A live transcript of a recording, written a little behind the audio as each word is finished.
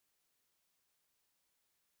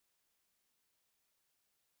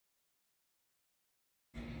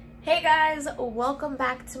Hey guys, welcome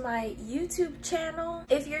back to my YouTube channel.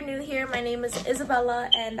 If you're new here, my name is Isabella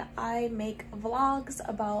and I make vlogs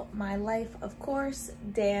about my life, of course,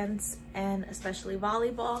 dance, and especially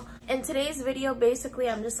volleyball. In today's video, basically,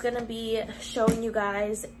 I'm just gonna be showing you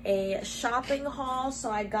guys a shopping haul.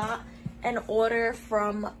 So I got an order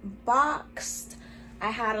from Boxed.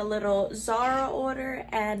 I had a little Zara order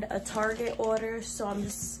and a Target order, so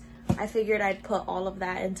I figured I'd put all of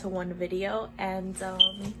that into one video, and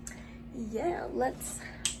yeah, let's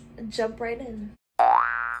jump right in.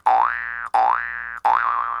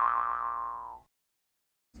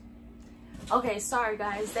 Okay, sorry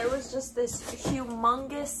guys, there was just this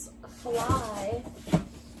humongous fly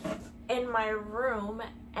in my room,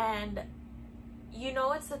 and you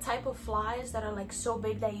know it's the type of flies that are like so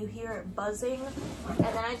big that you hear it buzzing, and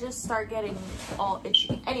then I just start getting all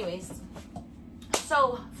itchy. Anyways,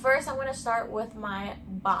 so first I'm gonna start with my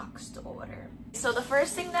Boxed order. So the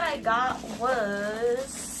first thing that I got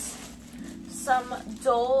was some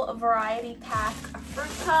Dole variety pack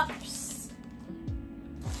fruit cups.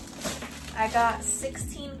 I got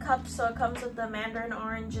 16 cups, so it comes with the mandarin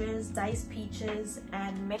oranges, diced peaches,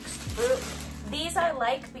 and mixed fruit. These I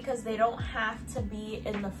like because they don't have to be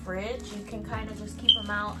in the fridge. You can kind of just keep them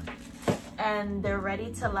out and they're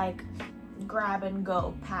ready to like grab and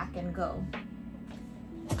go, pack and go.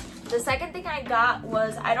 The second thing I got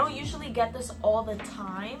was, I don't usually get this all the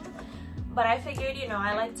time, but I figured, you know,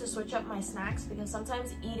 I like to switch up my snacks because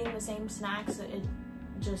sometimes eating the same snacks, it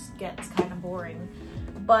just gets kind of boring.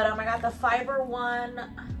 But I got the Fiber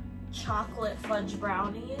One chocolate fudge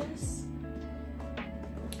brownies.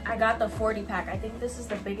 I got the 40 pack. I think this is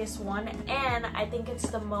the biggest one, and I think it's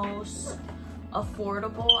the most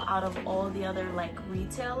affordable out of all the other like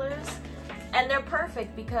retailers. And they're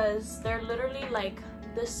perfect because they're literally like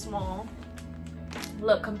this small.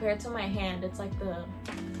 Look, compared to my hand, it's like the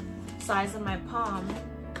size of my palm,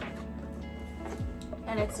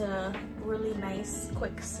 and it's a really nice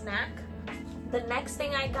quick snack. The next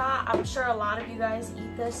thing I got, I'm sure a lot of you guys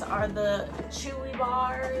eat this, are the chewy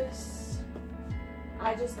bars.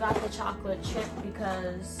 I just got the chocolate chip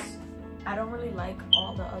because I don't really like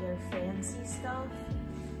all the other fancy stuff,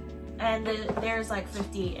 and there's like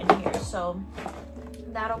 58 in here, so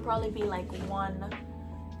that'll probably be like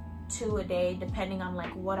 1-2 a day depending on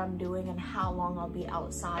like what I'm doing and how long I'll be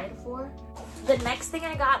outside for. The next thing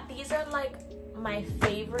I got, these are like my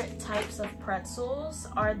favorite types of pretzels,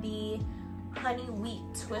 are the honey wheat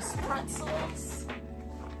twist pretzels.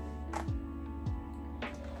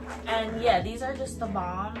 And yeah, these are just the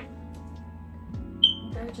bomb.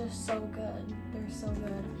 They're just so good. They're so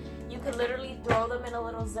good. You could literally throw them in a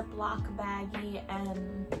little Ziploc baggie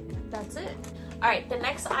and that's it. All right, the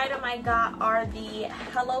next item I got are the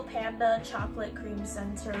Hello Panda chocolate cream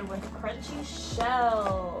center with crunchy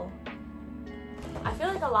shell. I feel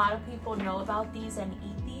like a lot of people know about these and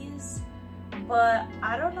eat these, but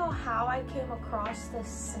I don't know how I came across this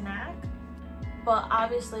snack. But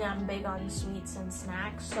obviously I'm big on sweets and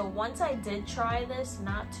snacks, so once I did try this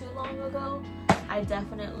not too long ago, I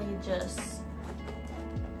definitely just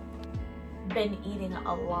been eating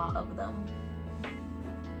a lot of them.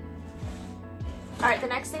 All right, the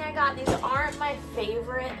next thing I got, these aren't my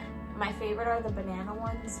favorite. My favorite are the banana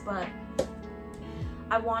ones, but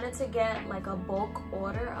I wanted to get like a bulk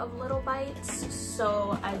order of little bites,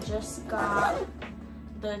 so I just got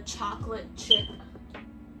the chocolate chip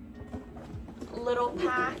little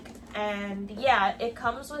pack. And yeah, it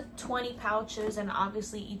comes with 20 pouches, and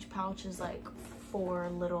obviously each pouch is like 4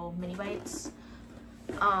 little mini bites.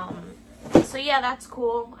 So yeah, that's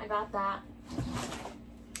cool. I got that.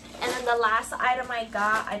 And then the last item I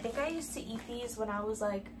got, I think I used to eat these when I was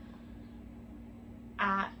like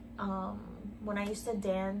at when I used to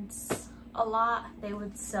dance a lot, they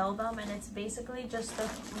would sell them, and it's basically just the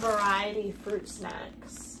variety fruit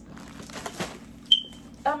snacks.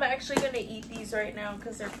 I'm actually gonna eat these right now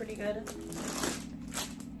because they're pretty good.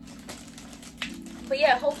 But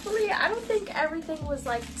yeah, hopefully, I don't think everything was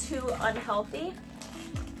like too unhealthy.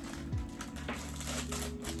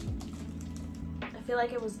 I feel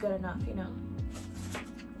like it was good enough, you know.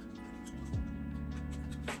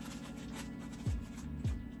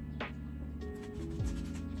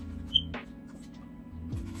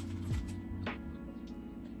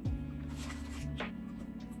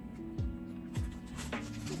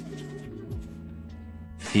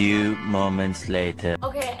 Few moments later.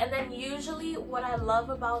 Okay, and then usually what I love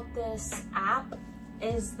about this app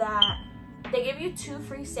is that they give you 2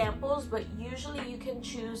 free samples, but usually you can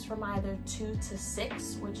choose from either 2 to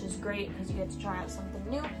 6, which is great because you get to try out something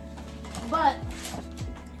new. But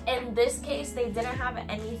in this case, they didn't have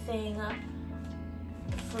anything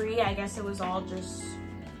free. I guess it was all just,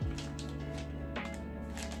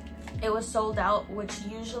 it was sold out, which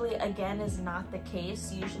usually, again, is not the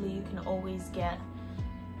case. Usually you can always get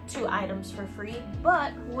 2 items for free.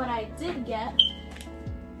 But what I did get,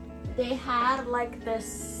 they had like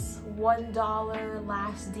this $1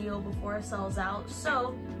 last deal before it sells out.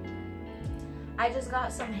 So I just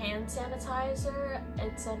got some hand sanitizer.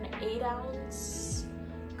 It's an 8 ounce,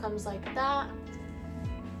 comes like that.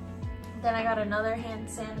 Then I got another hand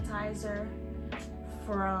sanitizer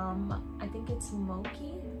from, I think it's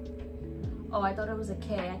Moki. Oh, I thought it was a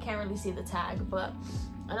K. I can't really see the tag, but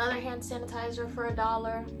another hand sanitizer for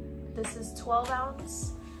 $1. This is 12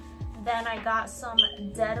 ounce. Then I got some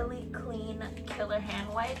Deadly Clean Killer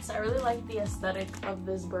Hand Wipes. I really like the aesthetic of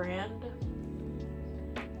this brand.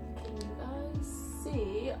 Can you guys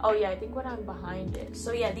see? Oh yeah, I think when I'm behind it.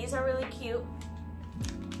 So yeah, these are really cute.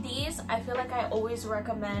 These, I feel like I always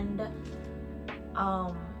recommend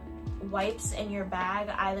wipes in your bag,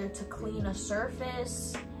 either to clean a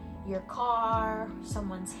surface, your car,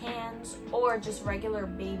 someone's hands, or just regular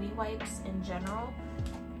baby wipes in general.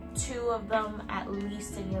 2 of them at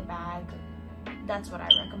least in your bag. That's what I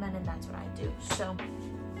recommend, and that's what I do. So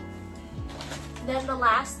then the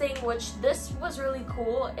last thing, which this was really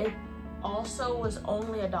cool, it also was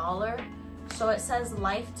only $1. So it says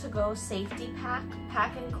Life to Go Safety Pack.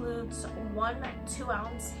 Pack includes 1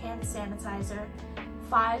 2-ounce hand sanitizer,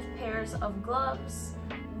 5 pairs of gloves,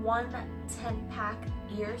 1 10-pack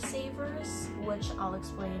ear savers, which I'll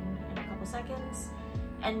explain in a couple seconds,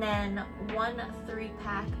 and then 1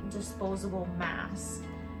 3-pack disposable mask.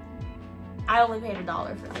 I only paid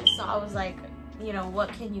 $1 for this, so I was like, you know,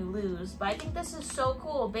 what can you lose? But I think this is so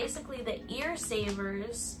cool. Basically, the ear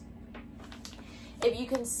savers, if you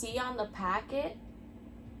can see on the packet,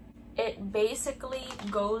 it basically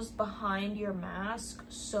goes behind your mask.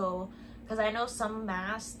 So, because I know some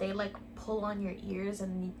masks, they like pull on your ears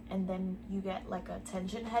and then you get like a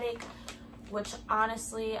tension headache, which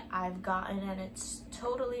honestly I've gotten, and it's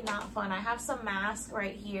totally not fun. I have some masks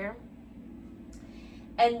right here,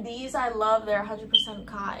 and these I love. They're 100%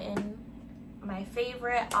 cotton. My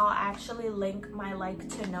favorite. I'll actually link my like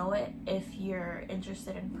to know it if you're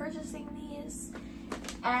interested in purchasing these.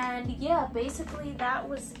 And yeah, basically that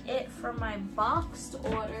was it for my boxed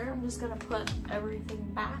order. I'm just gonna put everything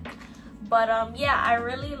back. But yeah, I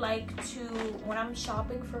really like to, when I'm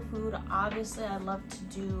shopping for food, obviously I love to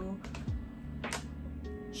do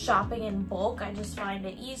shopping in bulk. I just find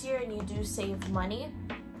it easier, and you do save money.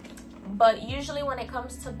 But usually when it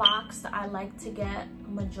comes to boxed, I like to get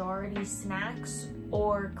majority snacks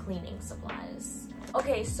or cleaning supplies.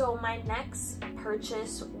 Okay, so my next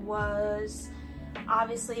purchase was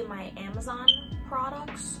obviously my Amazon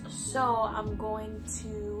products. So I'm going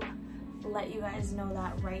to let you guys know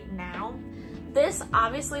that right now. This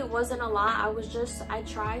obviously wasn't a lot. I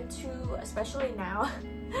tried to, especially now,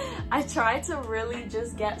 I tried to really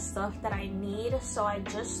just get stuff that I need. So I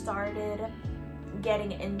just started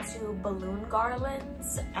getting into balloon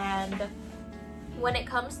garlands, and when it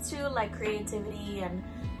comes to like creativity and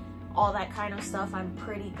all that kind of stuff, I'm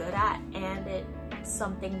pretty good at, and it's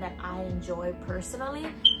something that I enjoy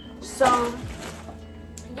personally. So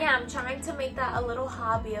yeah, I'm trying to make that a little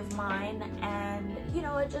hobby of mine, and you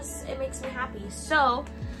know, it makes me happy. So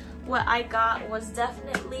what I got was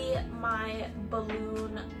definitely my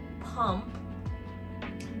balloon pump.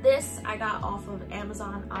 This I got off of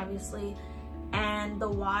Amazon, obviously, and the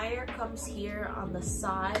wire comes here on the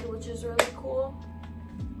side, which is really cool.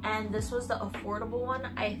 And this was the affordable one.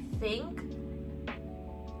 I think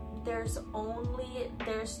there's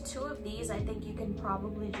 2 of these. I think you can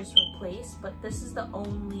probably just replace, but this is the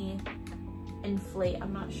only inflate.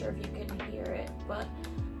 I'm not sure if you can hear it, but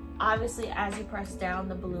obviously as you press down,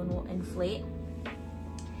 the balloon will inflate.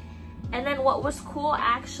 And then what was cool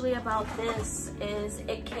actually about this is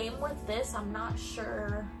it came with this. I'm not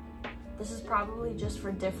sure, this is probably just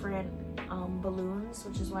for different balloons,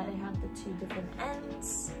 which is why they have the 2 different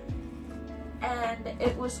ends. And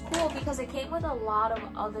it was cool because it came with a lot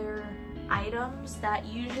of other items that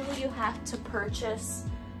usually you have to purchase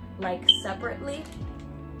like separately.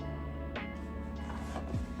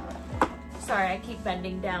 Sorry, I keep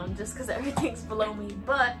bending down just because everything's below me.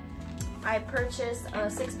 But I purchased a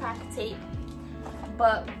 6-pack tape.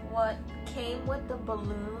 But what came with the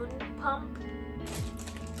balloon pump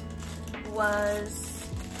was,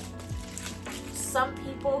 some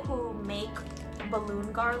people who make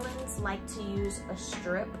balloon garlands like to use a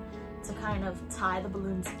strip to kind of tie the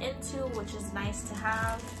balloons into, which is nice to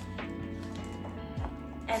have.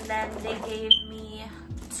 And then they gave me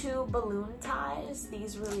 2 balloon ties.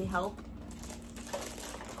 These really help.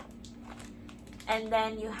 And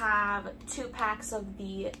then you have 2 packs of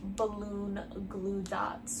the balloon glue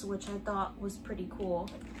dots, which I thought was pretty cool.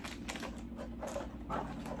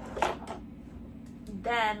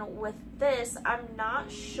 Then with this, I'm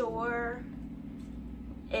not sure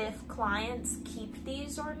if clients keep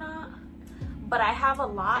these or not, but I have a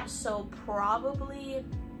lot, so probably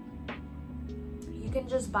you can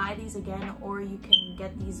just buy these again, or you can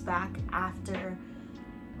get these back after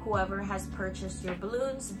whoever has purchased your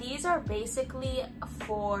balloons. These are basically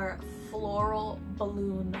for floral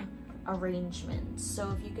balloon arrangements. So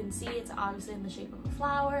if you can see, it's obviously in the shape of a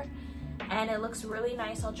flower and it looks really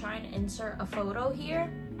nice. I'll try and insert a photo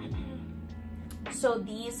here. So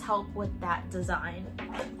these help with that design.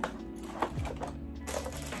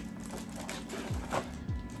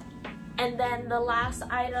 And then the last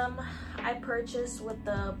item I purchased with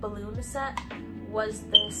the balloon set was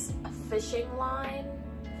this fishing line.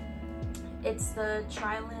 It's the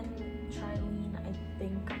Trilene, I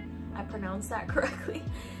think I pronounced that correctly.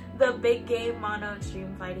 The Big Game Mono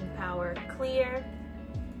Extreme Fighting Power Clear.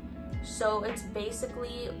 So it's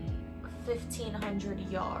basically 1,500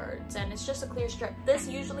 yards and it's just a clear strip. This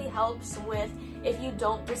usually helps with, if you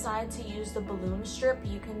don't decide to use the balloon strip,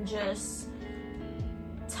 you can just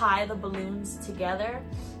tie the balloons together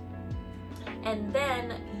and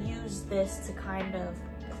then use this to kind of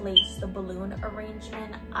place the balloon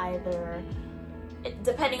arrangement, either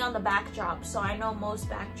depending on the backdrop. So I know most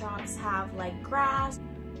backdrops have like grass,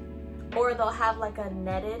 or they'll have like a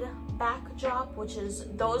netted backdrop, which is,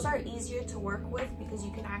 those are easier to work with because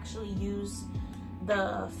you can actually use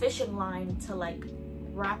the fishing line to like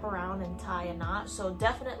wrap around and tie a knot. So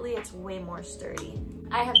definitely it's way more sturdy.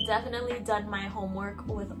 I have definitely done my homework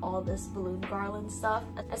with all this balloon garland stuff,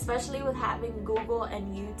 especially with having Google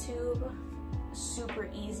and YouTube super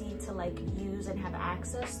easy to like use and have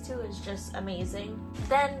access to. Is just amazing.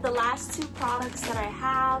 Then the last 2 products that I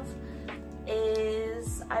have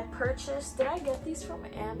is, I purchased, did I get these from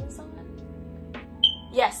Amazon?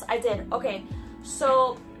 Yes, I did. Okay,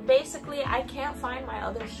 so basically I can't find my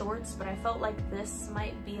other shorts, but I felt like this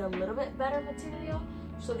might be a little bit better material.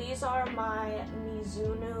 So these are my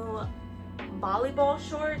Mizuno volleyball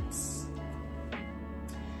shorts.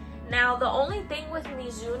 Now the only thing with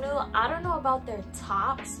Mizuno, I don't know about their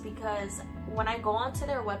tops, because when I go onto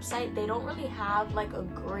their website, they don't really have like a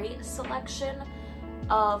great selection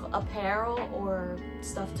of apparel or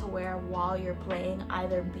stuff to wear while you're playing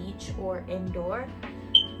either beach or indoor.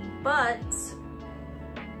 But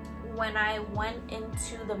when I went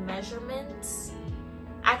into the measurements,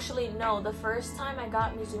 actually no, the first time I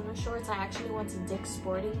got Mizuno shorts, I actually went to Dick's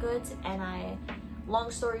Sporting Goods and I,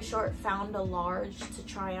 long story short, found a large to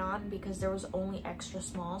try on because there was only extra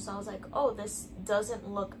small. So I was like, oh, this doesn't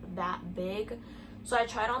look that big. So I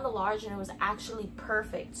tried on the large and it was actually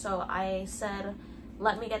perfect. So I said,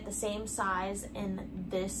 let me get the same size in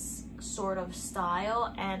this sort of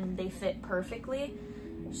style, and they fit perfectly.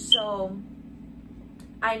 So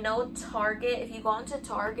I know Target, if you go into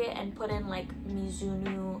Target and put in like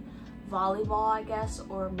Mizuno volleyball, I guess,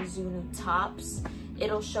 or Mizuno tops,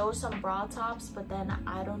 it'll show some bra tops, but then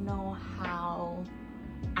I don't know how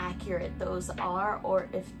accurate those are or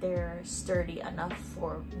if they're sturdy enough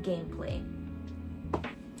for gameplay.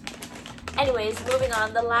 Anyways, moving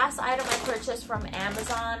on. The last item I purchased from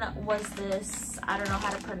Amazon was this, I don't know how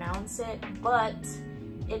to pronounce it, but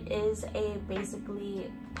it is a basically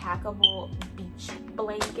packable beach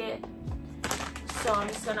blanket. So I'm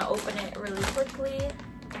just gonna open it really quickly.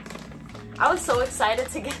 I was so excited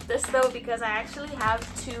to get this though because I actually have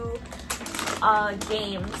 2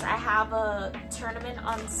 games. I have a tournament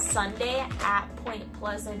on Sunday at Point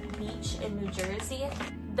Pleasant Beach in New Jersey.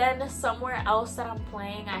 Then somewhere else that I'm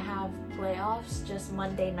playing, I have playoffs just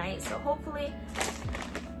Monday night. So hopefully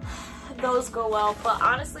those go well. But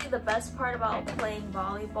honestly, the best part about playing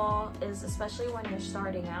volleyball is, especially when you're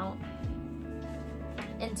starting out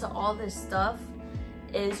into all this stuff,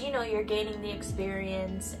 is, you know, you're gaining the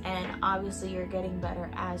experience and obviously you're getting better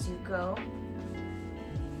as you go.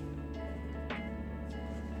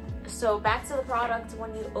 So back to the product.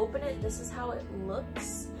 When you open it, this is how it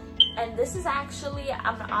looks. And this is actually,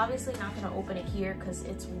 I'm obviously not going to open it here because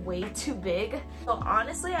it's way too big. So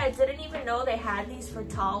honestly, I didn't even know they had these for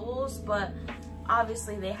towels, but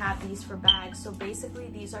obviously they have these for bags. So basically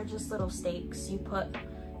these are just little stakes you put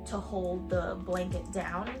to hold the blanket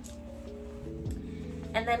down.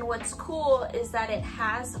 And then what's cool is that it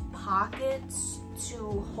has pockets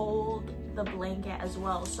to hold the blanket as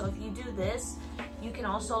well. So if you do this, you can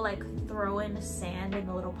also like throw in sand in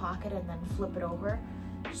the little pocket and then flip it over.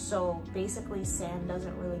 so basically sand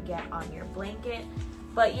doesn't really get on your blanket.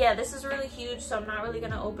 But yeah, this is really huge, so I'm not really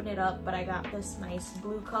gonna open it up, but I got this nice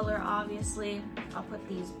blue color, obviously. I'll put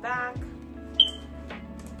these back.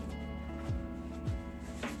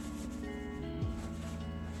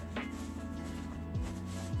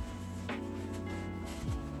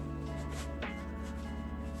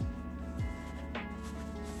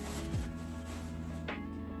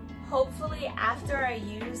 Hopefully after I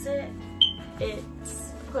use it,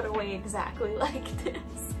 it's put away exactly like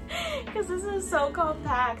this, because this is so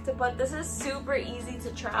compact. But this is super easy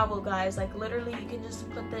to travel, guys. Like literally you can just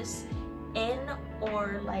put this in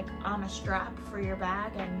or like on a strap for your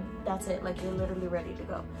bag, and that's it. Like you're literally ready to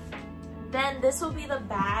go. Then this will be the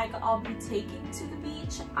bag I'll be taking to the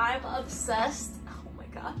beach. I'm obsessed. Oh my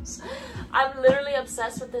gosh, I'm literally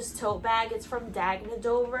obsessed with this tote bag. It's from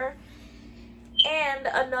Dover. And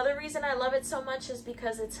another reason I love it so much is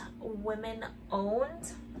because it's women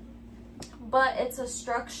owned, but it's a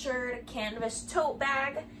structured canvas tote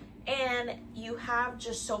bag, and you have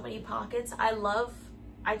just so many pockets.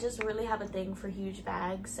 I just really have a thing for huge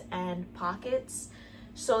bags and pockets.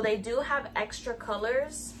 So they do have extra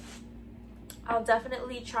colors. I'll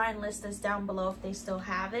definitely try and list this down below if they still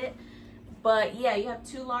have it. But yeah, you have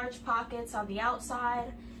 2 large pockets on the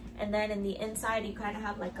outside, and then in the inside you kind of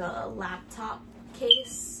have like a laptop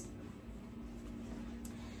case.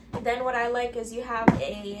 Then what I like is you have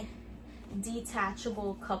a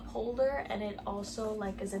detachable cup holder, and it also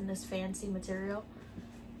like is in this fancy material.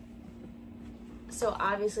 So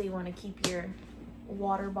obviously you want to keep your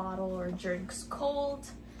water bottle or drinks cold.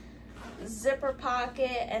 Zipper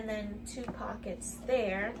pocket, and then 2 pockets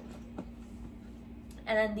there.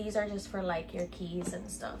 And then these are just for like your keys and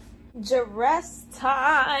stuff. Dress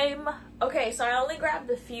time. Okay, so I only grabbed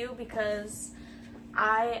a few because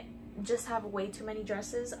I just have way too many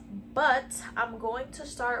dresses, but I'm going to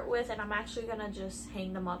start with, and I'm actually gonna just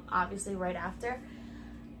hang them up obviously right after.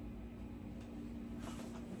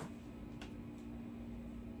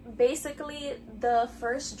 Basically, the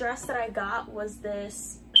first dress that I got was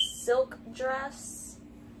this silk dress.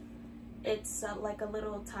 It's like a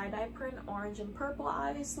little tie-dye print, orange and purple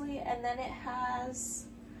obviously, and then it has,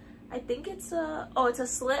 I think it's a, oh, it's a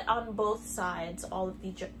slit on both sides, all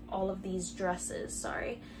of these dresses,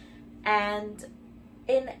 sorry. And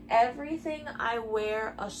in everything I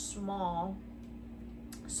wear a small.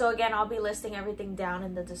 So again, I'll be listing everything down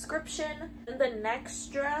in the description. And the next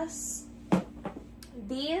dress,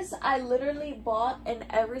 these I literally bought in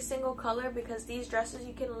every single color because these dresses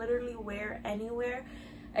you can literally wear anywhere.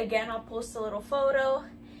 Again, I'll post a little photo.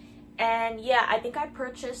 And yeah, I think I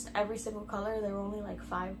purchased every single color. There were only like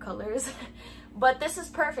 5 colors. But this is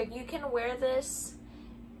perfect. You can wear this.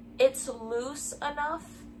 It's loose enough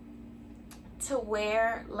to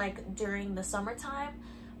wear like during the summertime,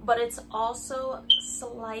 but it's also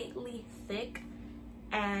slightly thick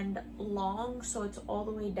and long, so it's all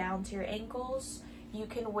the way down to your ankles. You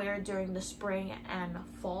can wear during the spring and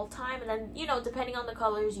fall time, and then, you know, depending on the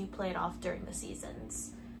colors, you play it off during the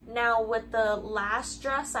seasons. Now with the last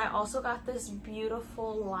dress, I also got this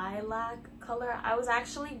beautiful lilac color. I was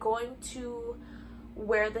actually going to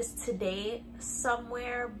wear this today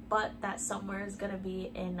somewhere, but that somewhere is gonna be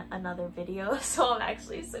in another video, so I'm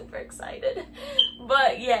actually super excited.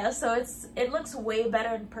 But yeah, so it looks way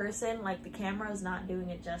better in person. Like the camera is not doing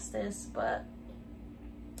it justice, but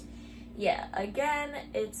yeah, again,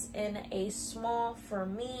 it's in a small for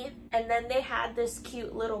me. And then they had this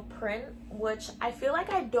cute little print, which I feel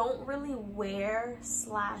like I don't really wear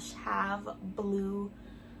slash have blue,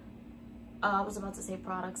 I was about to say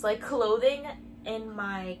products, like clothing in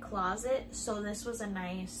my closet. So this was a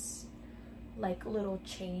nice like little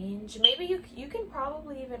change. Maybe you can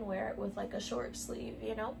probably even wear it with like a short sleeve,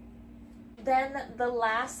 you know. Then the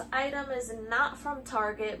last item is not from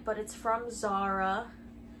Target, but it's from Zara.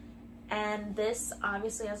 And this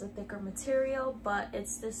obviously has a thicker material, but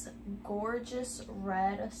it's this gorgeous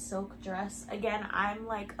red silk dress. Again, I'm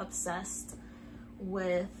like obsessed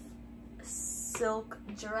with silk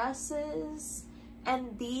dresses.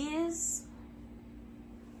 And this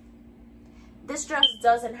dress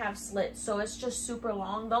doesn't have slits, so it's just super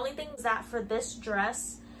long. The only thing is that for this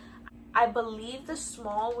dress, I believe the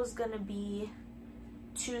small was gonna be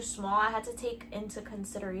too small. I had to take into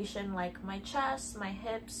consideration like my chest, my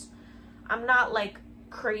hips. I'm not like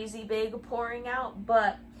crazy big pouring out,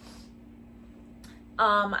 but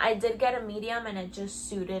I did get a medium and it just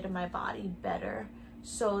suited my body better.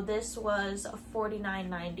 So this was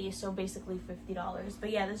 $49.90, so basically $50.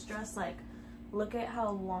 But yeah, this dress, like, look at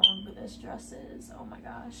how long this dress is. Oh my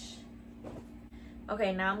gosh.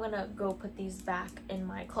 Okay, now I'm gonna go put these back in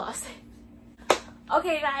my closet.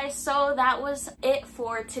 Okay guys, so that was it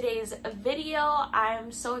for today's video. I'm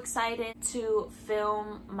so excited to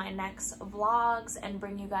film my next vlogs and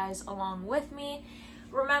bring you guys along with me.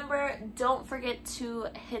 Remember, don't forget to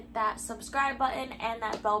hit that subscribe button and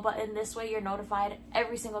that bell button. This way you're notified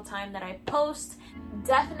every single time that I post.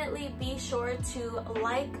 Definitely be sure to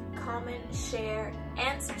like, comment, share,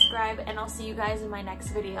 and subscribe, and I'll see you guys in my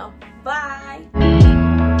next video.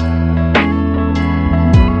 Bye!